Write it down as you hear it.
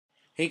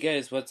Hey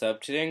guys, what's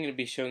up? Today I'm going to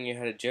be showing you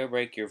how to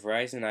jailbreak your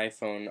Verizon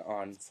iPhone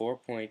on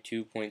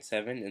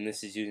 4.2.7, and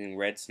this is using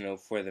Redsn0w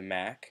for the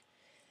Mac.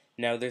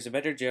 Now there's a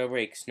better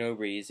jailbreak,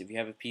 Snowbreeze, if you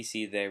have a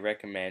PC that I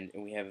recommend,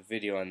 and we have a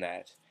video on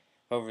that.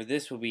 However,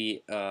 this will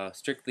be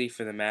strictly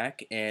for the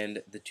Mac,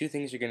 and the two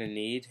things you're going to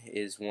need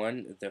is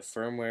one, the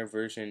firmware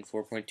version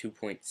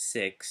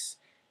 4.2.6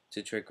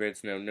 to trick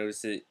Redsn0w.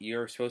 Notice that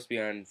you're supposed to be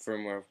on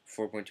firmware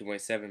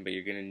 4.2.7, but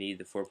you're going to need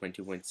the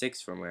 4.2.6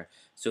 firmware.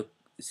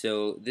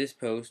 So this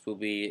post will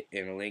be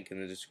in a link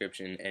in the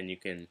description, and you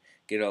can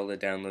get all the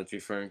downloads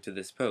referring to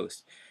this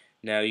post.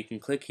 Now you can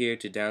click here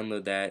to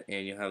download that,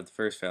 and you'll have the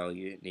first file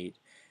you need.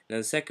 Now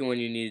the second one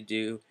you need to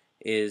do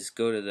is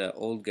go to the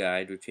old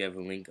guide, which we have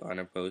a link on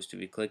our post.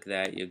 If you click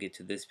that, you'll get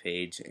to this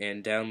page,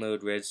 and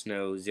download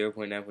Redsn0w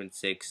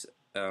 0.9.6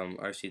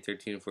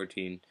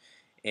 RC1314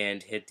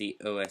 and hit the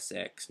OS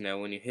X. Now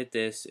when you hit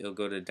this, it'll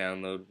go to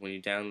download. When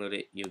you download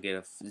it, you'll get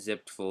a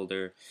zipped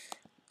folder,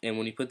 and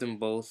when you put them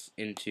both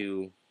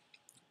into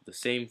the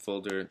same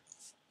folder,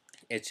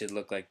 it should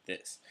look like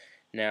this.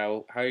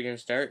 Now, how you're going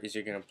to start is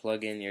you're going to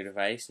plug in your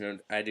device. Now,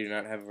 I do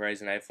not have a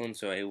Verizon iPhone,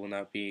 so I will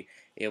not be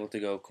able to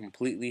go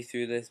completely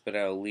through this, but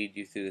I will lead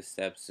you through the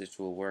steps which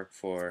will work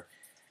for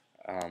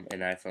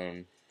an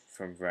iPhone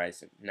from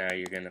Verizon. Now,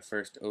 you're going to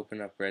first open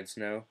up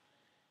Redsn0w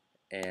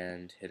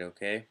and hit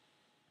OK.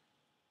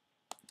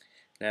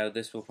 Now,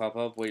 this will pop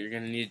up. What you're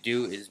going to need to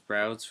do is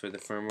browse for the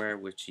firmware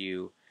which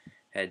you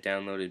had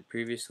downloaded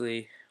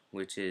previously,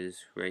 which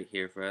is right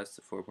here for us,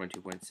 the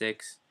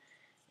 4.2.6,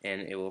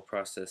 and it will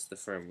process the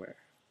firmware.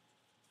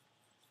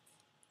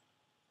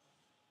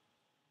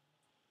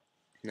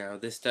 Now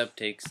this step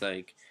takes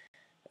like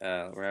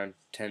around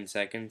 10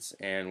 seconds,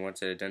 and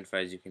once it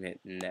identifies, you can hit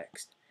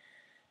next.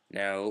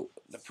 Now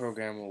the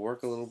program will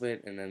work a little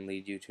bit and then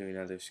lead you to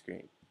another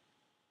screen.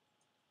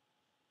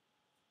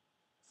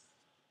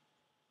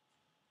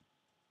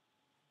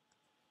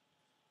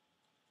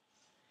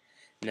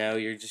 Now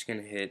you're just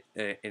going to hit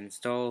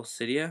install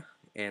Cydia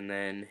and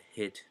then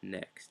hit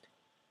next.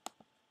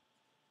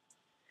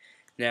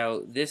 Now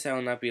this I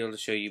will not be able to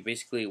show you.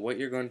 Basically what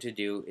you're going to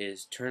do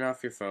is turn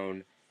off your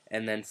phone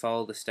and then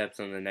follow the steps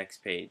on the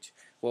next page.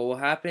 What will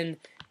happen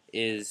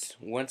is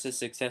once it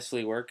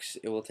successfully works,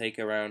 it will take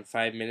around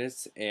 5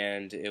 minutes,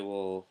 and it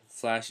will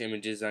flash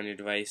images on your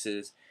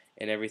devices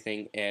and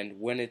everything, and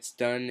when it's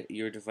done,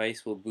 your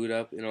device will boot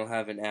up and it'll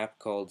have an app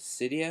called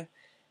Cydia.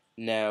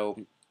 Now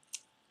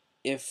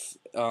if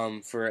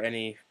for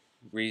any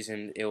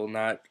reason it will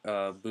not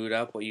boot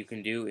up, what you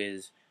can do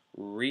is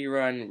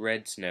rerun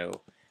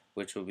Redsn0w,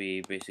 which will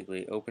be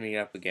basically opening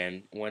up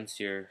again once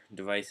your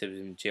device has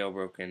been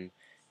jailbroken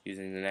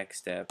using the next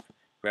step.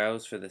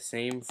 Browse for the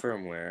same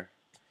firmware.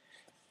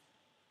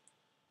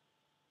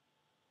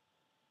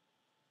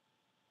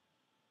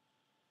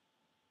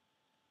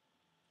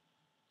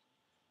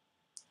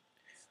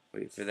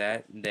 Wait for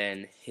that,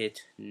 then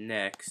hit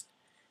next.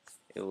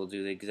 It will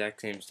do the exact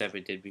same step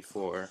it did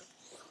before.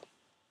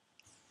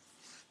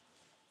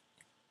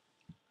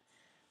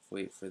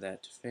 Wait for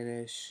that to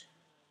finish.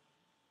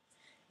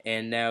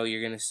 And now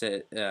you're going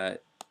to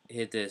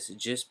hit this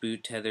just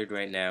boot tethered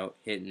right now,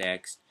 hit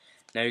next.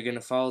 Now you're going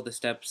to follow the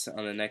steps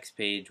on the next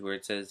page where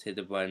it says hit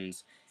the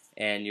buttons,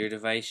 and your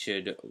device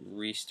should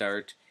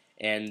restart,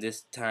 and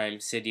this time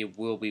Cydia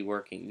will be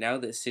working. Now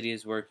that Cydia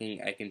is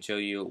working, I can show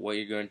you what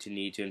you're going to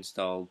need to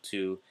install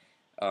to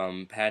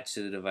patch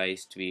the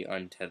device to be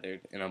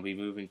untethered, and I'll be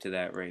moving to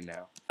that right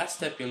now. Last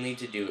step you'll need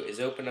to do is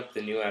open up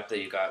the new app that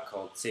you got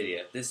called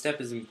Cydia. This step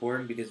is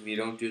important because if you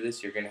don't do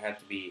this, you're going to have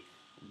to be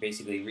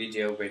basically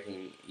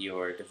re-jailbreaking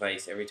your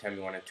device every time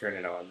you want to turn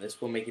it on.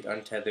 This will make it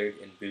untethered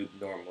and boot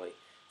normally.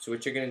 So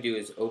what you're going to do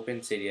is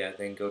open Cydia,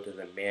 then go to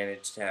the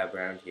Manage tab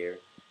around here,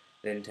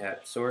 then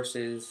tap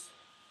Sources,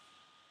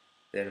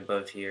 then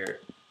above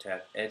here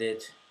tap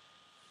Edit,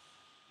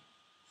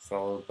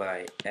 followed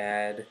by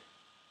Add.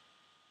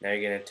 Now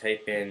you're going to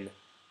type in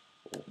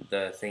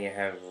the thing I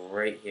have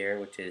right here,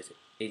 which is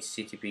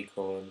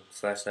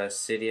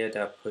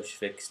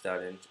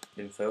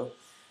http://cydia.pushfix.info.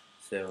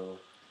 So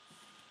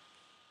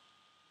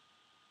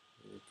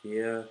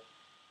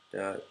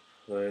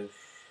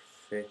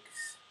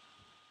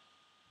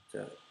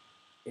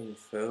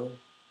cydia.pushfix.info,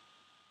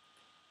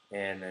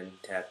 and then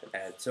tap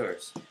Add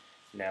Source.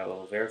 Now it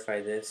will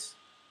verify this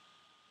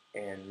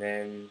and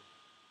then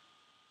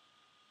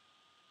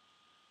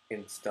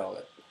install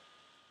it.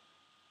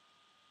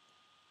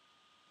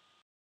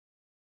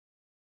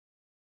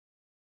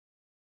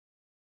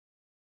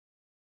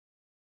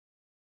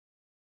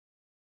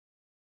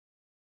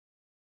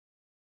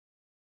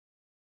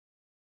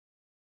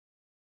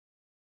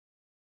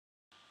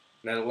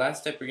 Now the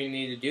last step you're going to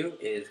need to do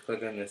is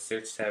click on the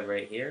search tab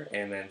right here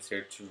and then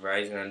search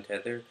Verizon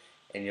Untethered,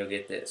 and you'll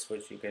get this.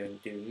 What you're going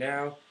to do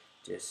now,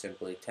 just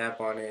simply tap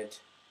on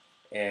it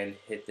and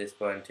hit this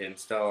button to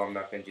install. I'm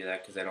not going to do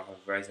that because I don't have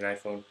a Verizon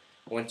iPhone.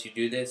 Once you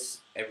do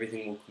this,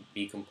 everything will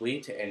be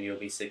complete and you'll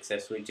be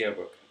successfully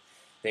jailbroken.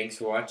 Thanks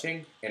for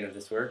watching, and if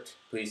this worked,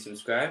 please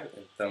subscribe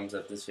and thumbs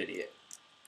up this video.